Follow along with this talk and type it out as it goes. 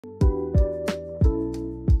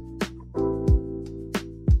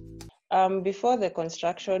Before the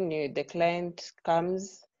construction, the client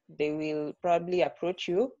comes, they will probably approach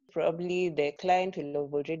you. Probably the client will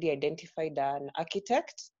have already identified an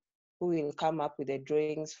architect who will come up with the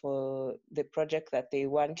drawings for the project that they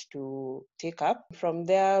want to take up. From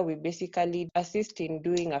there, we basically assist in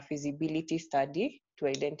doing a feasibility study to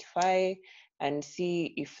identify and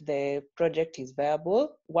see if the project is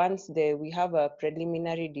viable. Once we have a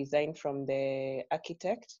preliminary design from the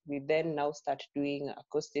architect, we then now start doing a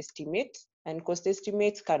cost estimate. And cost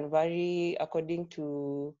estimates can vary according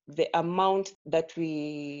to the amount that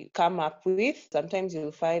we come up with. Sometimes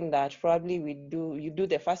you'll find that probably you do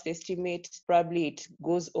the first estimate, probably it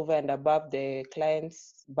goes over and above the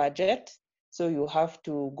client's budget. So you have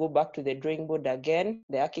to go back to the drawing board again.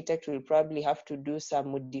 The architect will probably have to do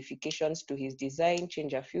some modifications to his design,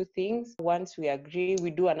 change a few things. Once we agree,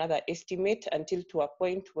 we do another estimate until to a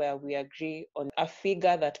point where we agree on a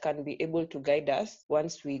figure that can be able to guide us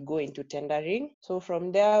once we go into tendering. So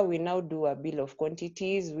from there, we now do a bill of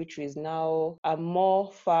quantities, which is now a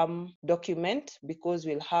more firm document because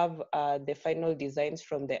we'll have the final designs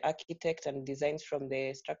from the architect and designs from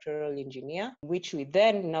the structural engineer, which we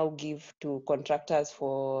then now give to contractors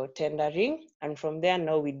for tendering. And from there,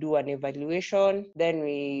 now we do an evaluation. Then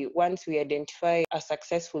once we identify a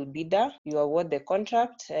successful bidder, you award the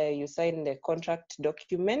contract, you sign the contract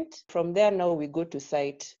document. From there, now we go to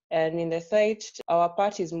site. And in the site, our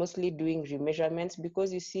part is mostly doing remeasurements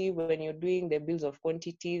because you see, when you're doing the bills of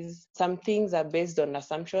quantities, some things are based on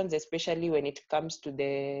assumptions, especially when it comes to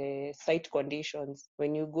the site conditions.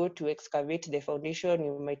 When you go to excavate the foundation,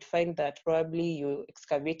 you might find that probably you're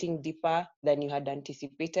excavating deeper than you had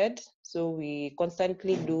anticipated. So we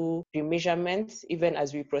constantly do remeasurements even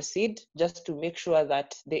as we proceed, just to make sure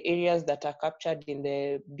that the areas that are captured in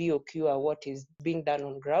the BOQ are what is being done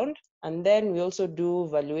on ground. And then we also do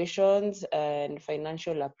valuations and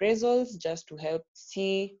financial appraisals just to help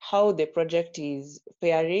see how the project is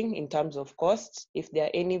faring in terms of costs. If there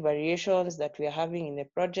are any variations that we are having in the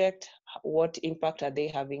project, what impact are they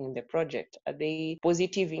having in the project? Are they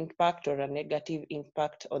positive impact or a negative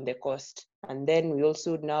impact on the cost? And then we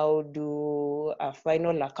also now do a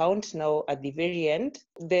final account now at the very end.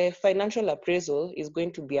 The financial appraisal is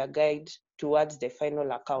going to be a guide towards the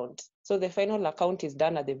final account. So the final account is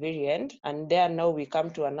done at the very end, and there now we come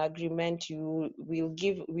to an agreement.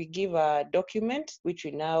 We give a document which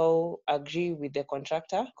we now agree with the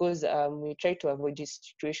contractor, because we try to avoid these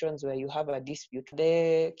situations where you have a dispute.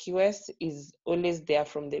 The QS is always there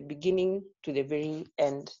from the beginning to the very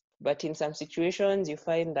end. But in some situations, you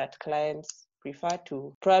find that clients prefer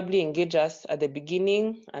to probably engage us at the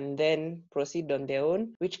beginning and then proceed on their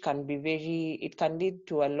own, which can be it can lead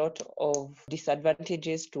to a lot of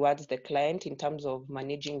disadvantages towards the client in terms of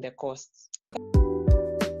managing the costs.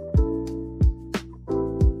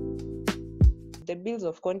 The bills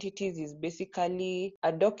of quantities is basically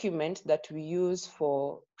a document that we use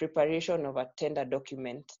for preparation of a tender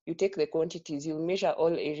document. You take the quantities, you measure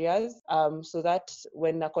all areas so that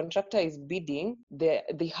when a contractor is bidding,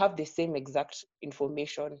 they have the same exact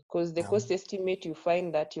information. Because the cost estimate, you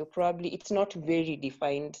find that it's not very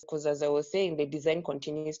defined, because as I was saying, the design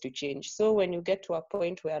continues to change. So when you get to a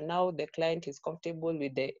point where now the client is comfortable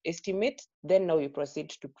with the estimate, then now you proceed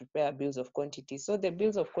to prepare bills of quantities. So the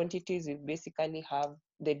bills of quantities will basically have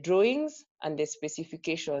the drawings and the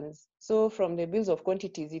specifications. So from the bills of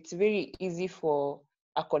quantities, it's very easy for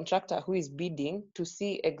a contractor who is bidding to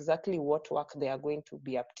see exactly what work they are going to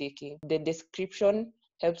be uptaking. The description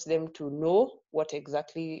helps them to know what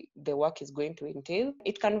exactly the work is going to entail.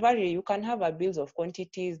 It can vary. You can have a bills of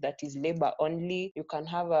quantities that is labor only. You can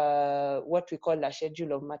have what we call a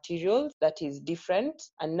schedule of materials that is different.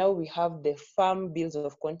 And now we have the firm bills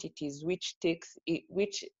of quantities, in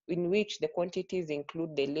which the quantities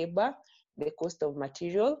include the labor, the cost of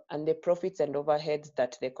material, and the profits and overheads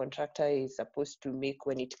that the contractor is supposed to make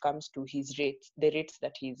when it comes to his rates, the rates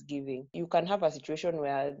that he's giving. You can have a situation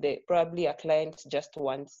where probably a client just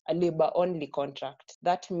wants a labor-only contract.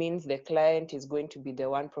 That means the client is going to be the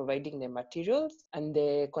one providing the materials, and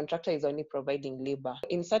the contractor is only providing labor.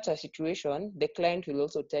 In such a situation, the client will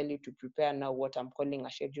also tell you to prepare now what I'm calling a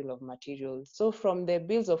schedule of materials. So from the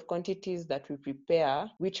bills of quantities that we prepare,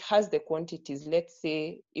 which has the quantities, let's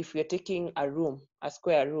say if we're taking a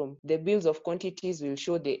square room, the bills of quantities will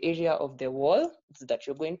show the area of the wall that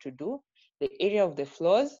you're going to do, the area of the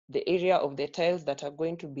floors, the area of the tiles that are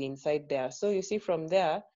going to be inside there. So you see, from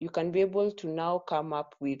there, you can be able to now come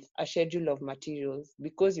up with a schedule of materials,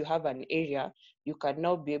 because you have an area you can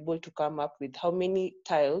now be able to come up with how many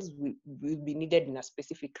tiles will be needed in a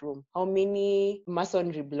specific room, how many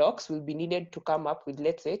masonry blocks will be needed to come up with,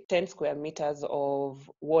 let's say, 10 square meters of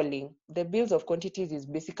walling. The bills of quantities is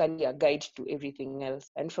basically a guide to everything else.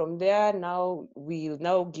 And from there, now we'll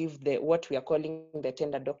now give what we are calling the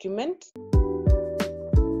tender document.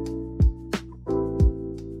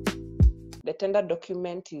 The tender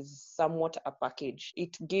document is somewhat a package.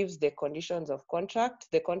 It gives the conditions of contract,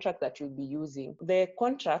 the contract that you'll be using. The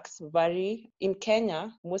contracts vary. In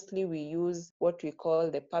Kenya, mostly we use what we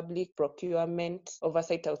call the Public Procurement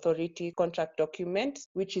Oversight Authority contract document,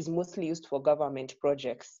 which is mostly used for government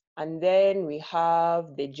projects. And then we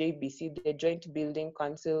have the JBC, the Joint Building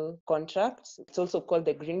Council contract. It's also called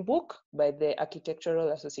the Green Book by the Architectural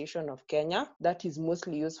Association of Kenya. That is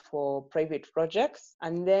mostly used for private projects.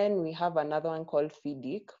 And then we have another one called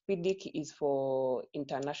FIDIC. FIDIC is for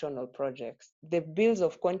international projects. The bills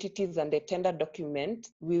of quantities and the tender document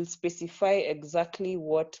will specify exactly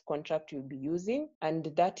what contract you'll be using.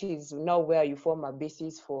 And that is now where you form a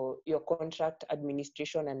basis for your contract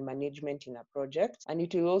administration and management in a project. And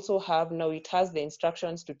it will also have, now it has the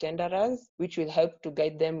instructions to tenderers, which will help to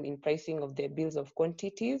guide them in pricing of their bills of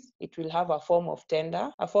quantities. It will have a form of tender.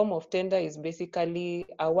 A form of tender is basically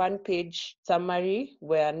a one-page summary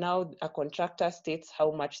where now a contractor states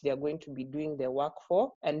how much they're going to be doing their work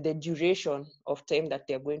for and the duration of time that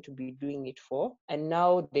they're going to be doing it for. And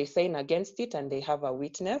now they sign against it and they have a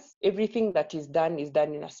witness. Everything that is done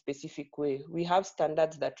in a specific way. We have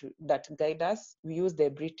standards that guide us. We use the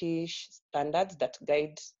British standards that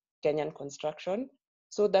guide Kenyan construction.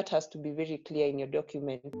 So that has to be very clear in your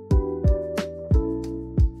document.